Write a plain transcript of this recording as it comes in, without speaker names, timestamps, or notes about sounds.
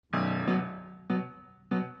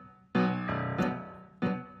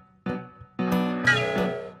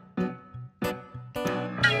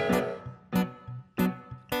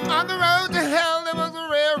On the road to hell, there was a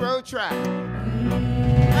railroad track.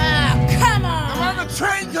 Come on! There was a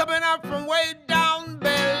train coming up from way down below.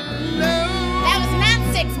 That was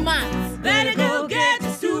not 6 months. Better go get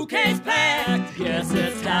your suitcase packed. Guess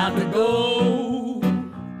it's time to go.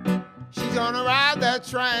 She's gonna ride that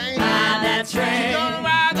train. Ride that train. She's gonna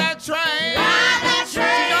ride that train. Ride that train.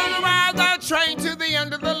 She's gonna ride that train to the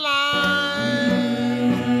end of the line.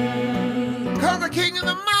 'Cause the king of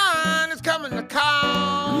the mine is coming to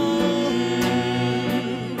call.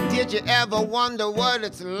 Did you ever wonder what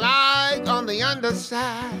it's like on the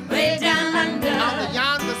underside? Way down under. On the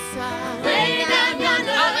yonder side. Way down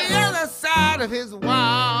yonder. On the other side of his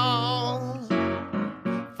wall.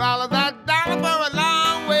 Follow that dollar for a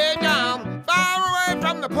long way down. Far away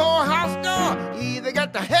from the poorhouse door. Either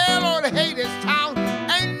get to hell or to Hades town.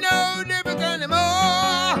 Ain't no difference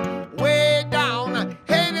anymore. Way down,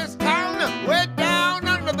 Hades town. Way down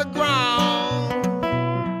under the ground.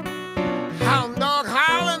 Hound dog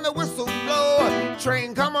howling, the whistle blow.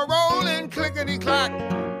 Train come a rolling, clickety-clack.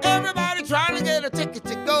 Everybody trying to get a ticket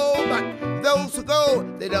to go. But those who go,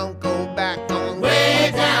 they don't go back on.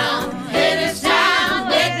 Way down, Hades town.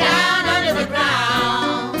 Way down under the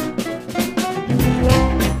ground.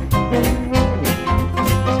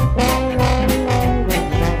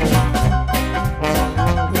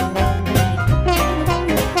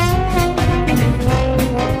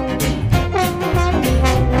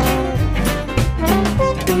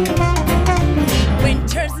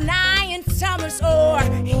 Winter's nigh and summer's o'er.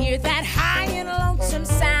 Hear that high and lonesome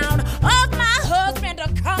sound of my husband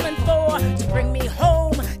a-coming for to bring me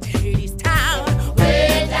home to Hades town.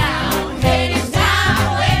 Way down, Hades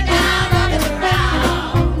town. Way down under the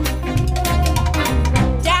ground.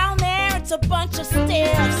 Down there it's a bunch of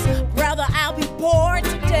stiffs. Brother, I'll be bored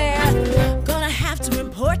to death. Gonna have to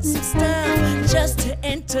import some stuff just to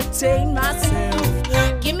entertain myself.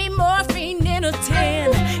 Give me morphine in a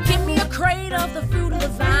tin. Give me a crate of the fruit of the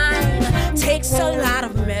vine. Takes a lot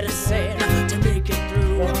of medicine to make it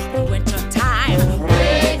through the winter time.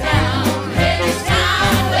 Way down, Hades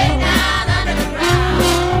town. Way down under the ground.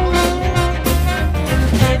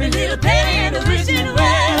 Every little penny in the wishing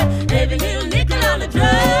well. Every little nickel on the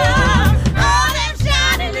drum. All them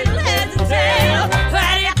shiny little heads and tails.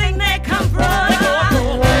 Where do you think they come from?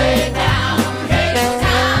 Way down, Hades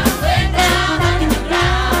town. Way down under the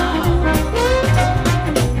ground.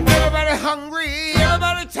 Everybody hungry,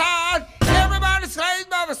 everybody tired, everybody slaved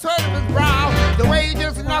by the sweat of his brow. The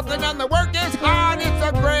wages are nothing and the work is hard. It's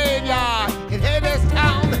a graveyard in Hades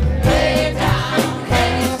town. Way down,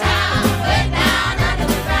 Hades town. Way down under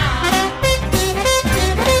the ground.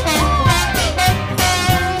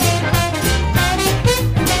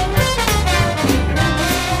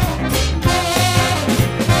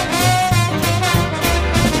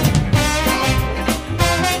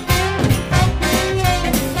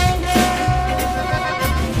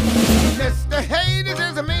 Mr. Hades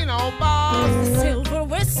is a mean old boss. A silver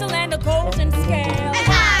whistle and a golden scale.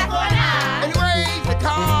 And he weighs the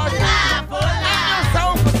cars. And your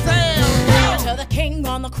soul for sale. To the king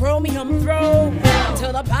on the chromium throne. To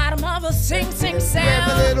the bottom of a sing-sing There's a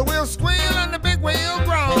sound. little wheel squeal and the big wheel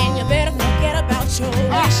groan. And you better forget about your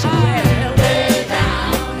wishing well. Way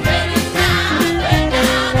down, Hades town. Way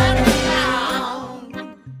down under the ground.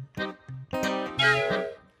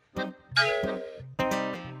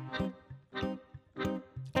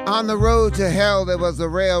 On the road to hell, there was a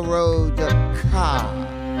railroad car.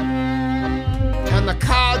 And the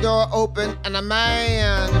car door opened and a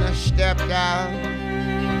man stepped out.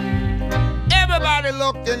 Everybody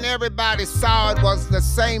looked and everybody saw it was the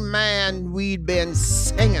same man we'd been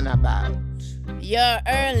singing about. You're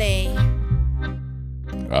early.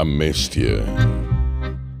 I missed you.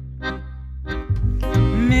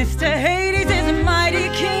 Mr. Hades is a mighty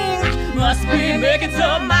king. Must be making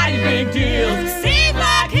some mighty big deal. Seems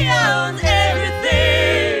like he owns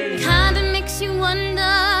everything. Kinda makes you wonder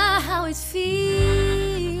how it feels.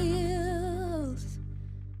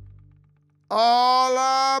 All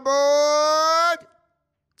aboard!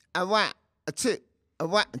 A one, a two, a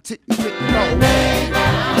one, two, three, four. Way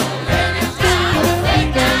down, Hades town.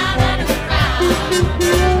 Way down under the ground.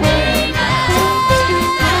 Way down,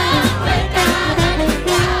 Hades town. Way down under the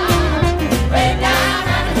ground. Way down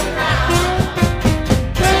under the ground.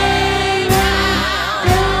 Way down under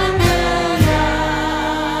the ground.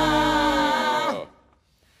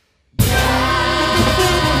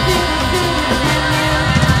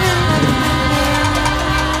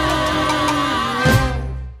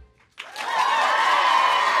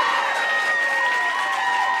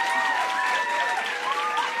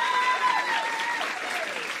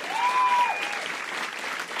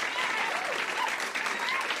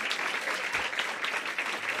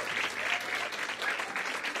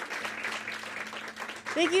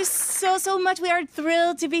 Thank you so much. We are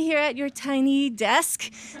thrilled to be here at your tiny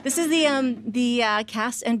desk. This is the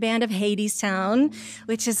cast and band of Hadestown,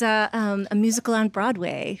 which is a musical on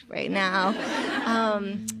Broadway right now.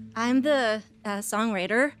 I'm the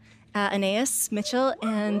songwriter, Anais Mitchell,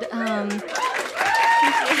 and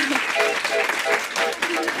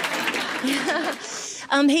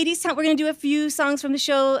Hadestown, we're going to do a few songs from the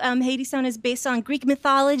show. Hadestown is based on Greek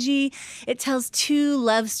mythology. It tells two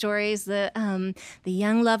love stories, the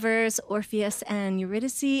young lovers, Orpheus and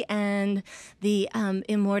Eurydice, and the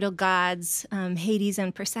immortal gods, Hades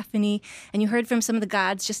and Persephone. And you heard from some of the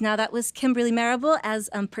gods just now. That was Kimberly Marable as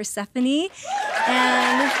Persephone.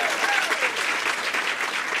 And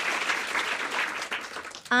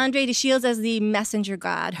Andre de Shields as the messenger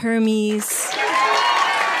god, Hermes.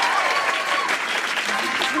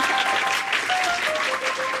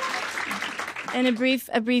 And a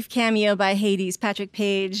brief cameo by Hades, Patrick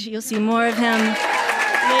Page. You'll see more of him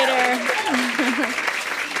later.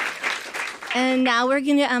 And now we're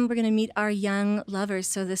gonna meet our young lovers.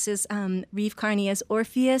 So this is Reeve Carney as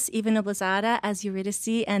Orpheus, Eva Noblezada as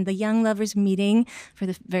Eurydice, and the young lovers meeting for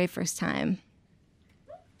the very first time.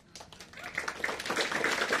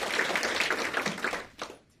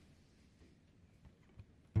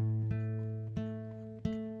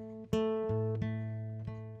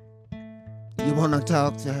 You want to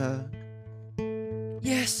talk to her?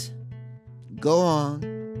 Yes. Go on.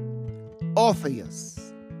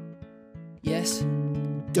 Orpheus. Yes.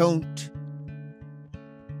 Don't.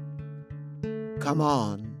 Come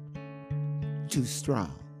on. Too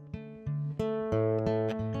strong.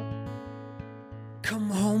 Come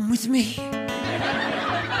home with me.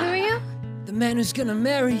 Who are you? The man who's gonna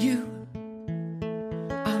marry you.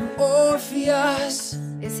 I'm Orpheus.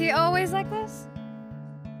 Is he always like this?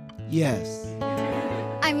 Yes.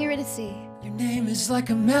 I'm Eurydice. Your name is like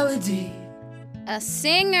a melody. A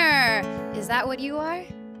singer. Is that what you are?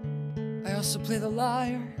 I also play the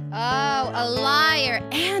lyre. Oh, a liar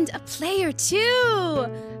and a player too.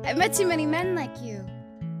 I've met too many men like you.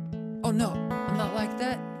 Oh no, I'm not like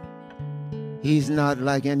that. He's not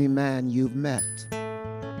like any man you've met.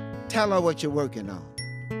 Tell her what you're working on.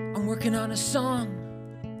 I'm working on a song.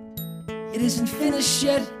 It isn't finished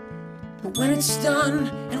yet, but when it's done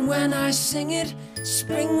and when I sing it,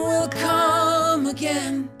 spring will come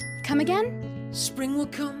again. Come again? Spring will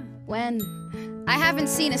come. When? I haven't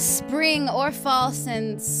seen a spring or fall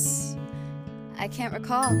since... I can't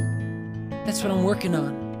recall. That's what I'm working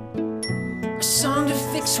on. A song to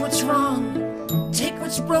fix what's wrong, take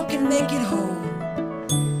what's broken, make it whole.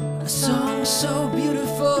 A song so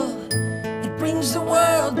beautiful, it brings the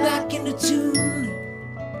world back into tune,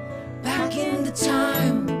 back into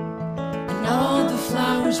time, and all the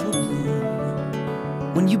flowers will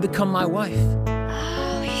bloom when you become my wife.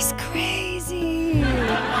 Oh, he's crazy.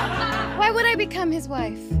 Why would I become his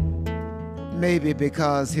wife? Maybe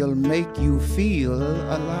because he'll make you feel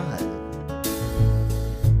alive.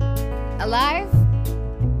 Alive?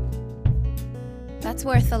 That's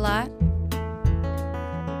worth a lot.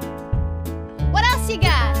 What else you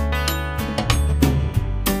got?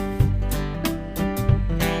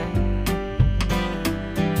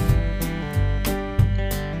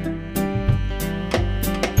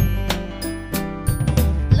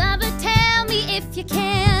 Lover, tell me if you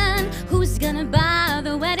can, who's gonna buy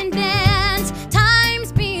the wedding bands?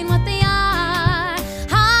 Times being what they are,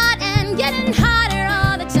 hot and getting hotter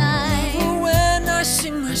all the time. When I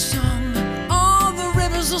sing my song, all the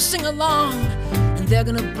rivers will sing along, and they're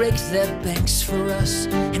gonna break their banks for us,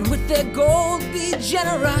 and with their gold be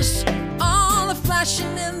generous. All the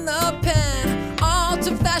flashing in the pen, all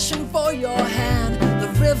to fashion for your hand. The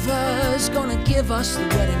river's gonna give us the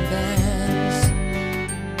wedding bands.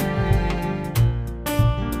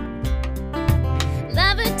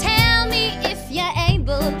 Lover, tell me if you're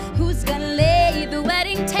able, who's gonna lay the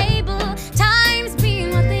wedding table? Times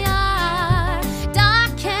being what they are,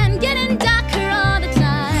 dark and getting darker all the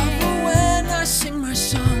time. When I sing my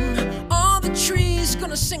song, all the trees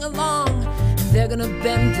gonna sing along, and they're gonna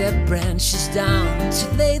bend their branches down to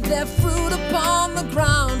lay their fruit upon the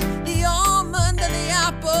ground. The almond and the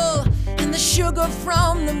apple, and the sugar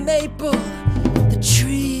from the maple. The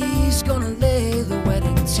tree's gonna lay the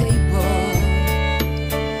wedding table.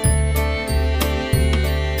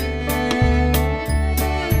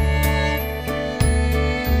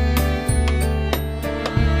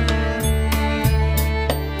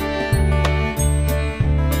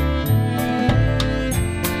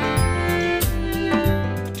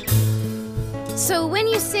 So when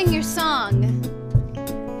you sing your song,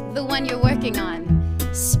 the one you're working on,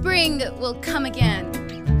 spring will come again.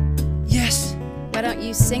 Yes, Why don't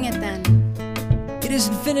you sing it then? it it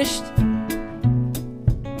isn't finished.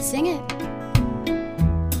 Sing it.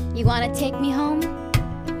 You wanna take me home?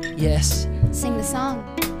 Yes. Sing the song.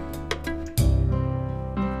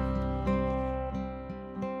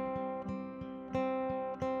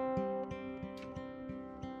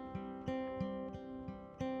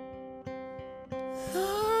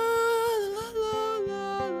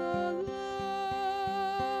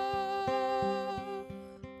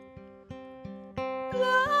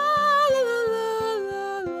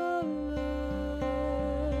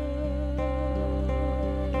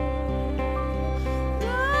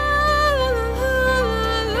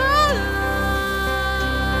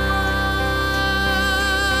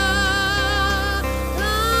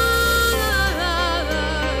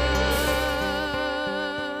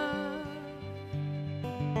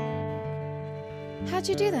 How'd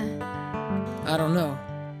you do that? I don't know.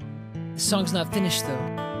 The song's not finished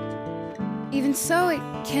though. Even so, it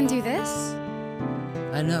can do this.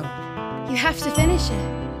 I know. You have to finish it.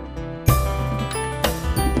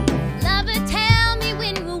 Lover, tell me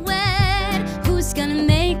when we're wed, who's gonna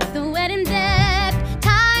make the wedding deck?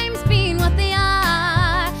 Times being what they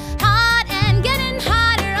are, hot and getting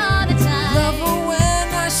hotter all the time. Lover,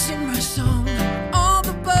 when I sing my song, all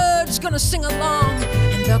the birds gonna sing along,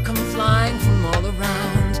 and they'll come flying from all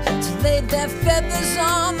around to lay their feathers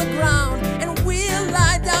on the ground, and we'll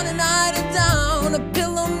lie down and idle down, a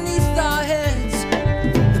pillow neath our heads.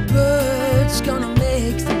 The birds gonna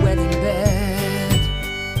make the wedding bed,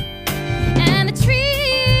 And the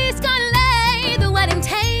tree's gonna lay the wedding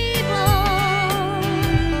table,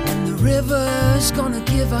 and the river's gonna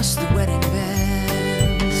give us the wedding bells.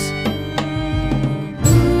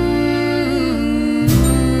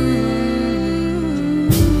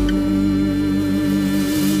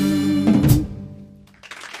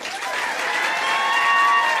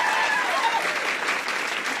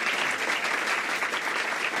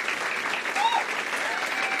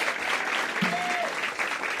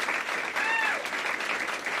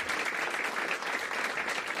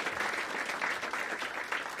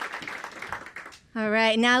 All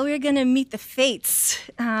right, now we're gonna meet the Fates.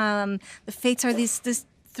 The Fates are these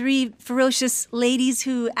three ferocious ladies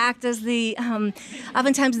who act as the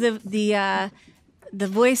oftentimes the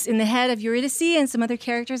voice in the head of Eurydice and some other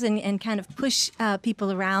characters, and kind of push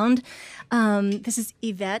people around. This is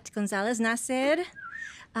Yvette Gonzalez Nasser,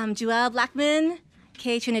 Joelle Blackman,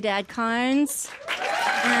 Kay Trinidad Carnes,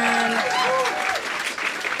 and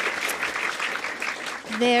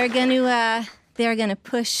they're gonna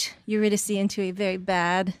push Eurydice into a very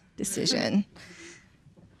bad decision.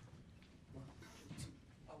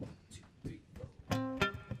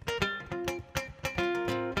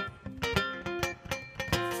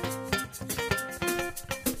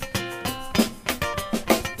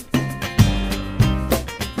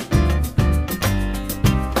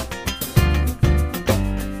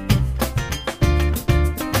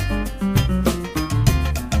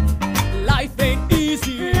 Life ain't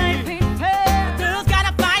easy. Girls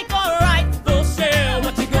gotta fight for a rightful share.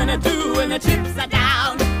 What you gonna do when the chips are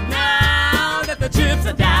down? Now that the chips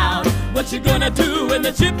are down. What you gonna do when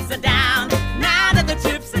the chips are down? Now that the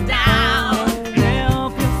chips are down.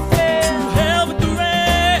 Help yourself. To hell with the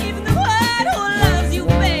rest. Even the one who loves you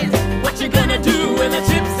best. What you gonna do when the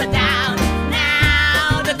chips are down?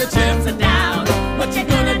 Now that the chips are down. What you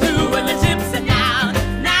gonna do when the chips are down?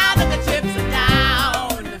 Now that the chips are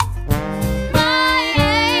down. my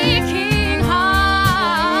aching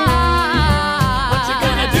heart. What you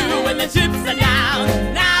gonna do when the chips are down?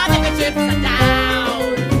 Now that the chips are down.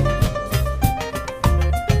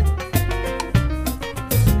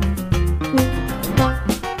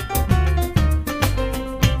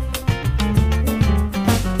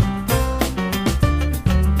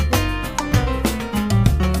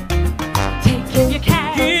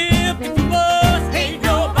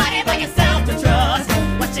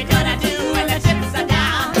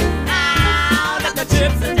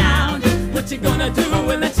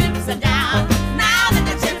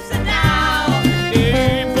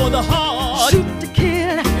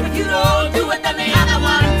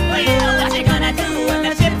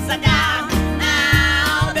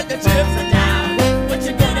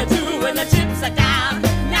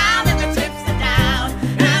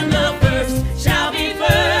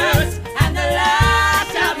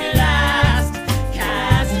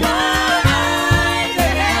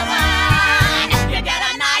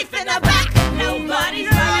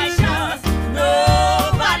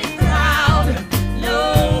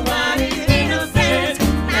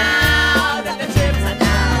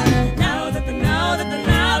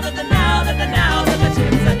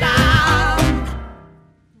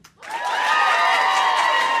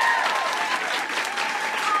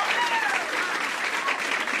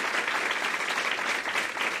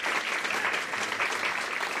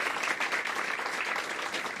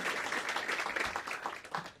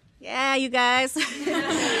 you guys.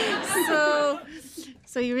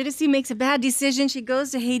 So Eurydice makes a bad decision. She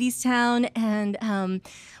goes to Hadestown, and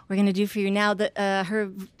we're going to do for you now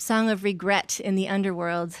her song of regret in the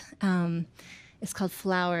underworld. It's called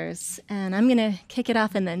Flowers. And I'm going to kick it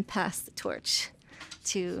off and then pass the torch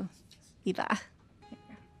to Eva.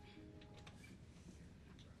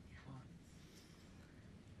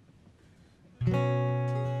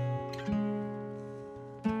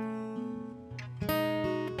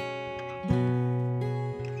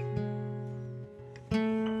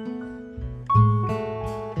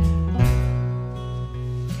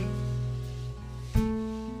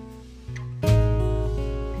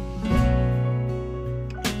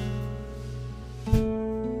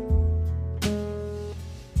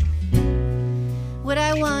 What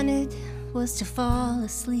I wanted was to fall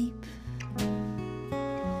asleep,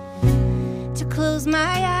 to close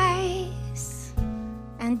my eyes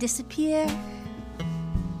and disappear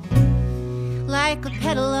like a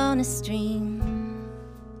petal on a stream,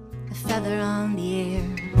 a feather on the air.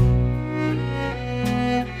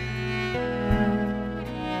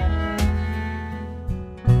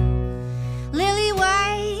 Lily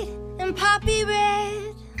white and poppy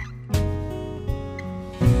red,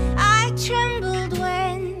 I trembled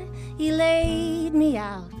when he laid me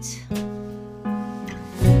out.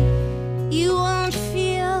 You won't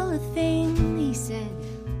feel a thing, he said,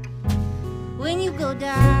 when you go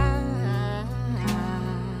down.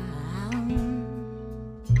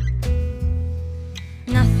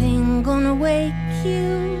 Nothing gonna wake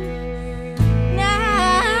you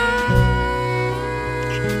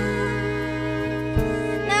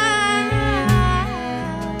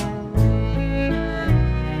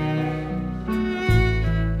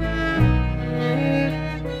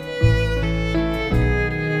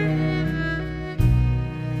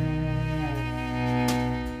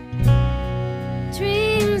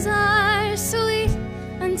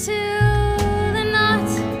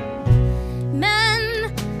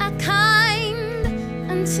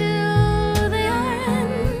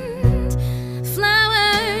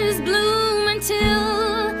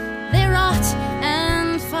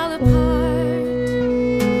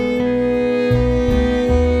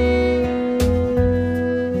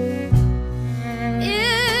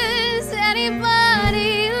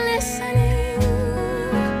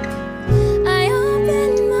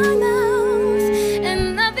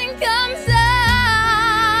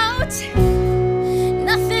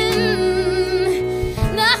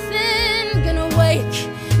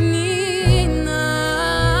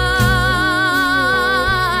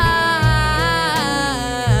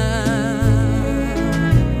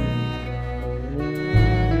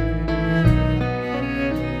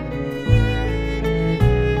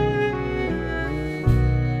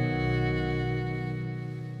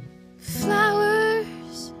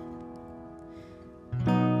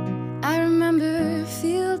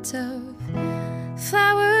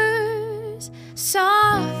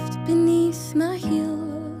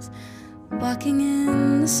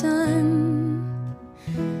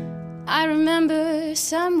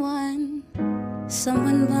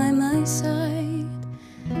someone by my side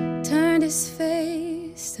turned his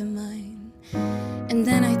face to mine, and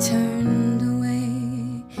then I turned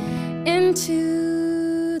away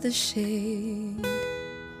into the shade.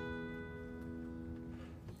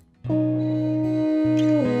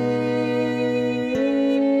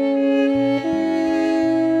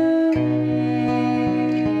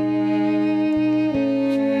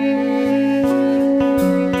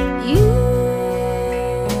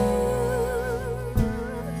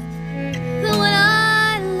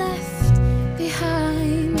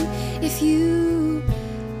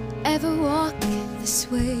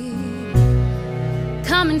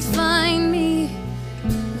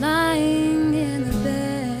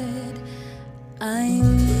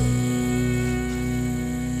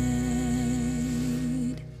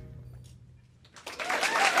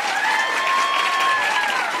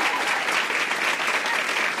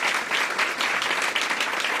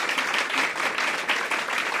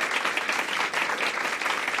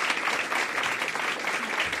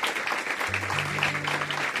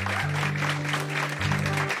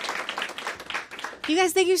 You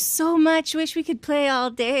guys, thank you so much. Wish we could play all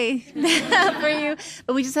day for you.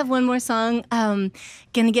 But we just have one more song.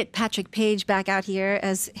 Gonna get Patrick Page back out here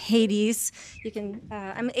as Hades. You can.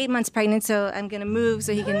 I'm 8 months pregnant, so I'm gonna move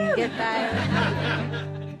so he can get back.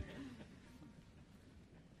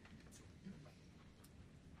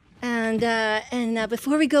 And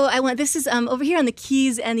before we go, I want. This is over here on the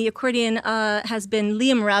keys and the accordion has been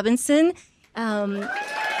Liam Robinson.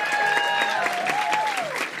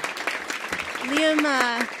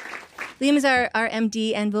 Liam is our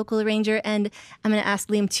MD and vocal arranger, and I'm going to ask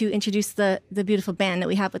Liam to introduce the beautiful band that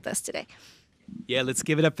we have with us today. Yeah, let's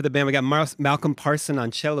give it up for the band. We got Malcolm Parson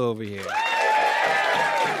on cello over here.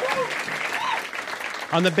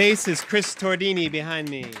 On the bass is Chris Tordini behind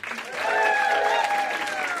me.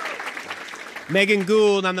 Megan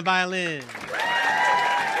Gould on the violin.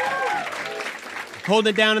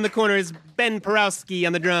 Holding it down in the corner is Ben Porowski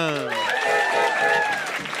on the drums.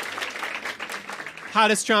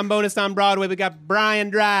 Hottest trombonist on Broadway, we got Brian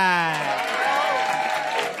Dry.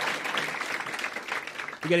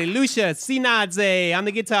 We got Ilusha Sinadze on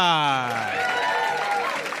the guitar.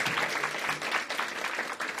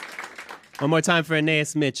 One more time for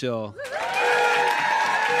Aeneas Mitchell.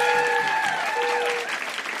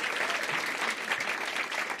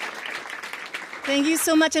 Thank you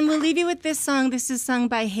so much, and we'll leave you with this song. This is sung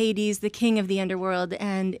by Hades, the king of the underworld,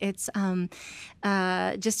 and it's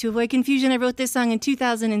just to avoid confusion, I wrote this song in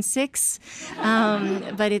 2006,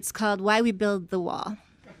 but it's called Why We Build the Wall.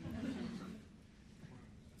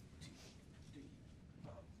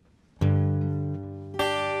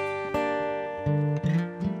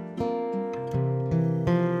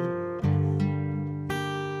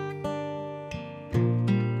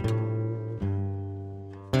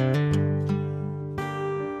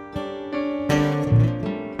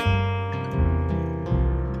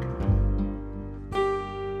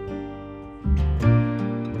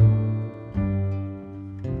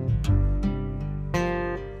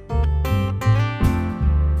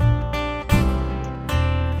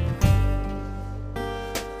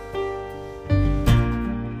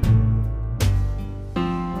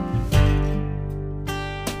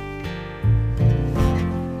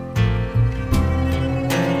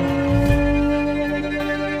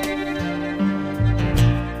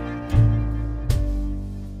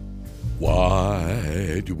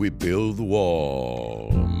 Why do we build the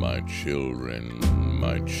wall, my children,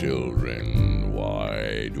 my children?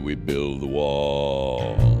 Why do we build the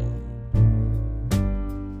wall?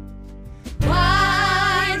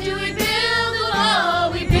 Why do we build the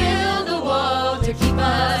wall? We build the wall to keep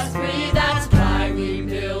us free. That's why we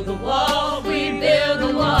build the wall. We build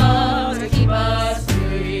the wall to keep us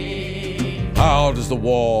free. How does the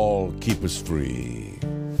wall keep us free,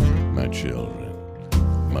 my children?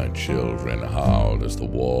 My children, how does the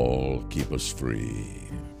wall keep us free?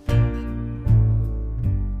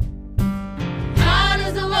 How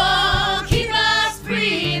does the wall keep us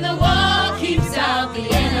free? The wall keeps out the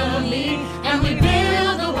enemy, and we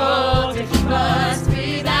build the wall to keep us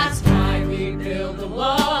free. That's why we build the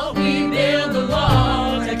wall. We build the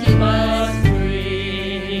wall to keep us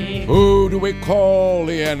free. Who do we call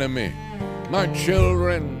the enemy? My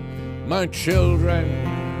children, my children.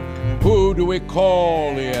 Who do we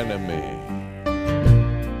call the enemy?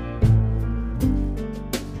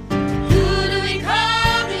 Who do we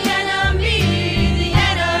call the enemy? The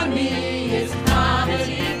enemy is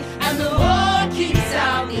poverty, and the wall keeps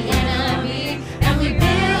out the enemy, and we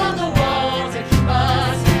build the wall to keep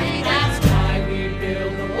us free. That's why we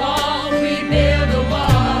build the wall. We build the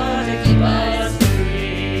wall to keep us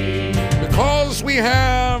free. Because we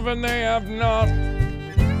have and they have not,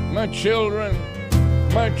 my children,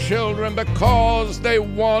 because they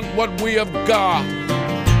want what we have got.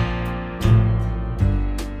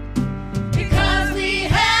 Because we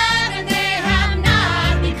have and they have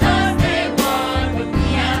not, because they want what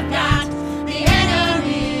we have got. The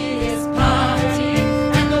enemy is poverty,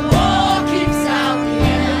 and the wall keeps out the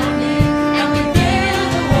enemy, and we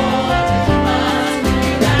build the wall to keep us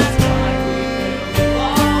free. That's why we build the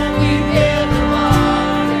wall. We build the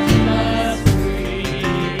wall to keep us free.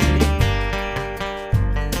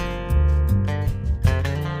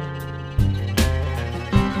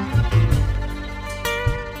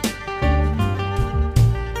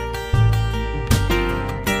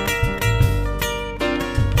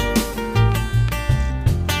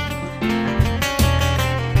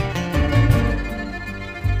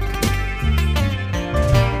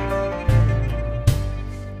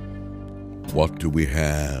 What do we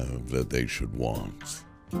have that they should want?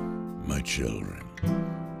 My children,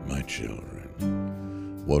 my children.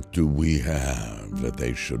 What do we have that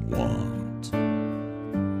they should want?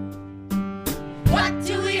 What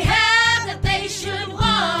do we have that they should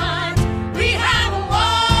want? We have a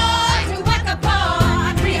wall to work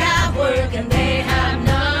upon. We have work and they have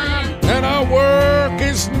none. And our work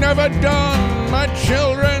is never done, my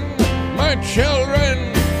children, my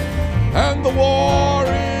children. And the war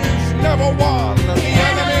is never won.